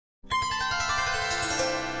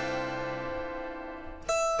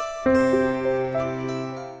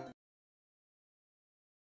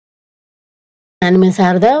నేను మీ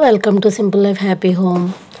Sharada, welcome to simple life happy home.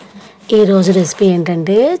 ఈరోజు recipe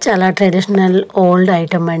ఏంటంటే చాలా ట్రెడిషనల్ ఓల్డ్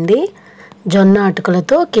ఐటమ్ అండి, జొన్న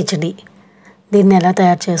అటుకులతో కిచిడి. దీన్ని ఎలా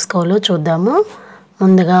తయారు చేసుకోవాలో చూద్దాము.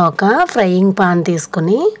 ముందుగా ఒక ఫ్రైయింగ్ పాన్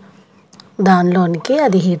తీసుకుని దానిలోనికి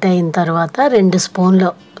అది హీట్ అయిన తర్వాత 2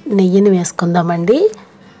 స్పూన్లు నెయ్యిని వేసుకుందామండి.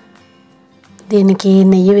 దీనికి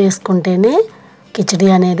నెయ్యి వేసుకుంటేనే కిచిడి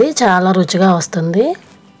అనేది చాలా రుచిగా వస్తుంది.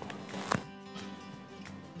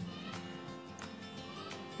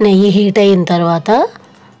 నెయ్యి హీట్ అయిన తర్వాత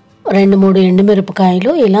 2-3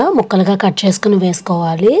 ఎండుమిరపకాయలు ఇలా ముక్కలుగా కట్ చేసుకుని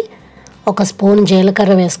వేసుకోవాలి. 1 స్పూన్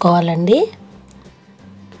జీలకర్ర వేసుకోవాలండి.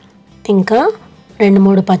 ఇంకా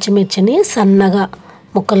 2-3 పచ్చిమిర్చిని సన్నగా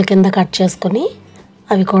ముక్కల కింద కట్ చేసుకుని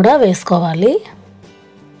అవి కూడా వేసుకోవాలి.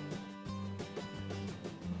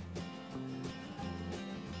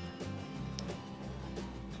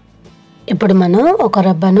 ఇప్పుడు మనం 1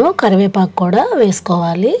 రెబ్బను కరివేపాకు కూడా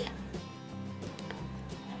వేసుకోవాలి.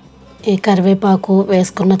 ఈ కరివేపాకు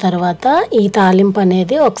వేసుకున్న తర్వాత ఈ తాలింపు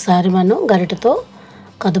అనేది ఒకసారి మనం గరిటెతో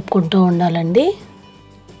కదుపుకుంటూ ఉండాలండి.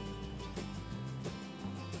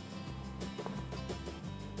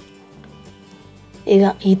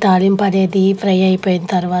 ఇక ఈ తాలింపు అనేది ఫ్రై అయిపోయిన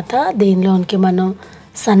తర్వాత దీనిలోనికి మనం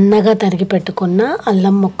సన్నగా తరిగి పెట్టుకున్న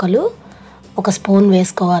అల్లం ముక్కలు 1 స్పూన్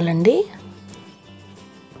వేసుకోవాలండి.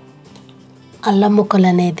 అల్లం ముక్కలు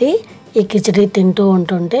అనేది ఈ కిచిడి తింటూ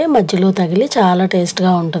ఉంటుంటే మధ్యలో తగిలి చాలా టేస్ట్గా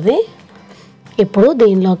ఉంటుంది. ఇప్పుడు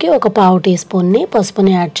దీనిలోకి 1/2 టీ స్పూన్ని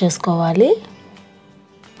పసుపుని యాడ్ చేసుకోవాలి.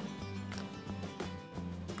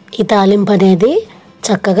 ఈ తాలింపు అనేది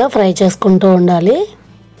చక్కగా ఫ్రై చేసుకుంటూ ఉండాలి.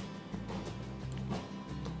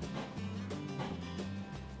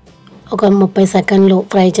 ఒక 30 సెకండ్లు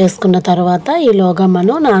ఫ్రై చేసుకున్న తర్వాత ఈలోగా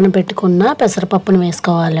మనం నానబెట్టుకున్న పెసరపప్పును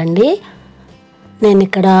వేసుకోవాలండి. నేను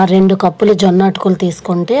ఇక్కడ 2 కప్పులు జొన్న అటుకులు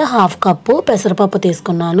తీసుకుంటే 1/2 కప్పు పెసరపప్పు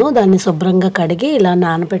తీసుకున్నాను. దాన్ని శుభ్రంగా కడిగి ఇలా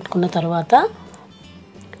నానబెట్టుకున్న తర్వాత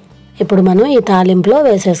ఇప్పుడు మనం ఈ తాలింపులో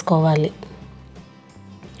వేసేసుకోవాలి.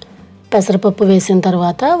 పెసరపప్పు వేసిన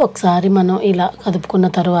తర్వాత ఒకసారి మనం ఇలా కదుపుకున్న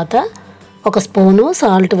తర్వాత 1 స్పూను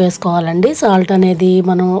సాల్ట్ వేసుకోవాలండి. సాల్ట్ అనేది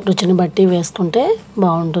మనం రుచిని బట్టి వేసుకుంటే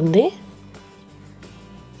బాగుంటుంది.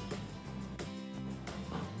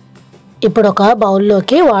 ఇప్పుడు ఒక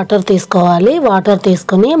బౌల్లోకి వాటర్ తీసుకోవాలి. వాటర్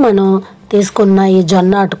తీసుకుని మనం తీసుకున్న ఈ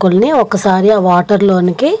జొన్న అటుకుల్ని ఒకసారి ఆ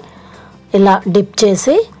వాటర్లోనికి ఇలా డిప్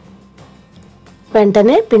చేసి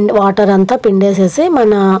వెంటనే వాటర్ అంతా పిండేసేసి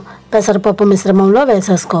మన పెసరపప్పు మిశ్రమంలో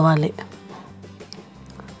వేసేసుకోవాలి.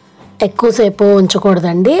 ఎక్కువసేపు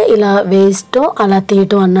ఉంచకూడదండి. ఇలా వేస్ట్ అలా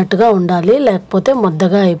తీయటం అన్నట్టుగా ఉండాలి, లేకపోతే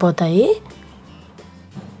ముద్దగా అయిపోతాయి.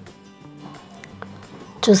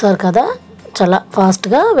 చూసారు కదా, చాలా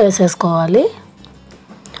ఫాస్ట్గా వేసేసుకోవాలి.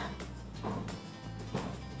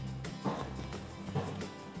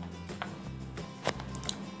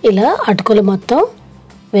 ఇలా అటుకులు మొత్తం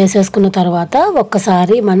వేసేసుకున్న తర్వాత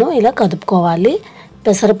ఒక్కసారి మనం ఇలా కదుపుకోవాలి.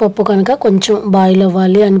 పెసరపప్పు కనుక కొంచెం బాయిల్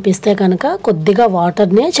అవ్వాలి అనిపిస్తే కనుక కొద్దిగా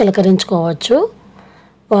వాటర్ని చిలకరించుకోవచ్చు.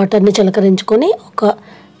 వాటర్ని చిలకరించుకొని ఒక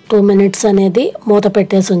 2 మినిట్స్ అనేది మూత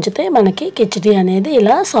పెట్టేసి ఉంచితే మనకి కిచిడి అనేది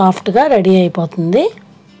ఇలా సాఫ్ట్గా రెడీ అయిపోతుంది.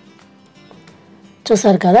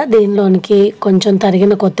 చూసారు కదా, దీనిలోనికి కొంచెం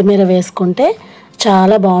తరిగిన కొత్తిమీర వేసుకుంటే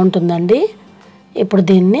చాలా బాగుంటుందండి. ఇప్పుడు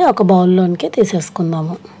దీన్ని ఒక బౌల్లోనికి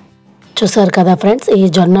తీసేసుకుందాము. చూసారు కదా ఫ్రెండ్స్, ఈ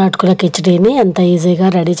జొన్న అటుకుల కిచిడిని ఎంత ఈజీగా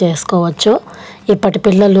రెడీ చేసుకోవచ్చో. ఇప్పటి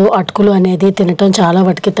పిల్లలు అటుకులు అనేది తినటం చాలా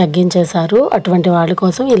వాటికి తగ్గించేశారు. అటువంటి వాళ్ళ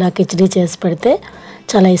కోసం ఇలా కిచిడి చేసి పెడితే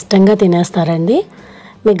చాలా ఇష్టంగా తినేస్తారండి.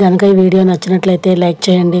 మీకు కనుక ఈ వీడియో నచ్చినట్లయితే లైక్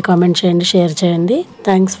చేయండి, కామెంట్ చేయండి, షేర్ చేయండి.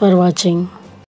 Thanks for watching.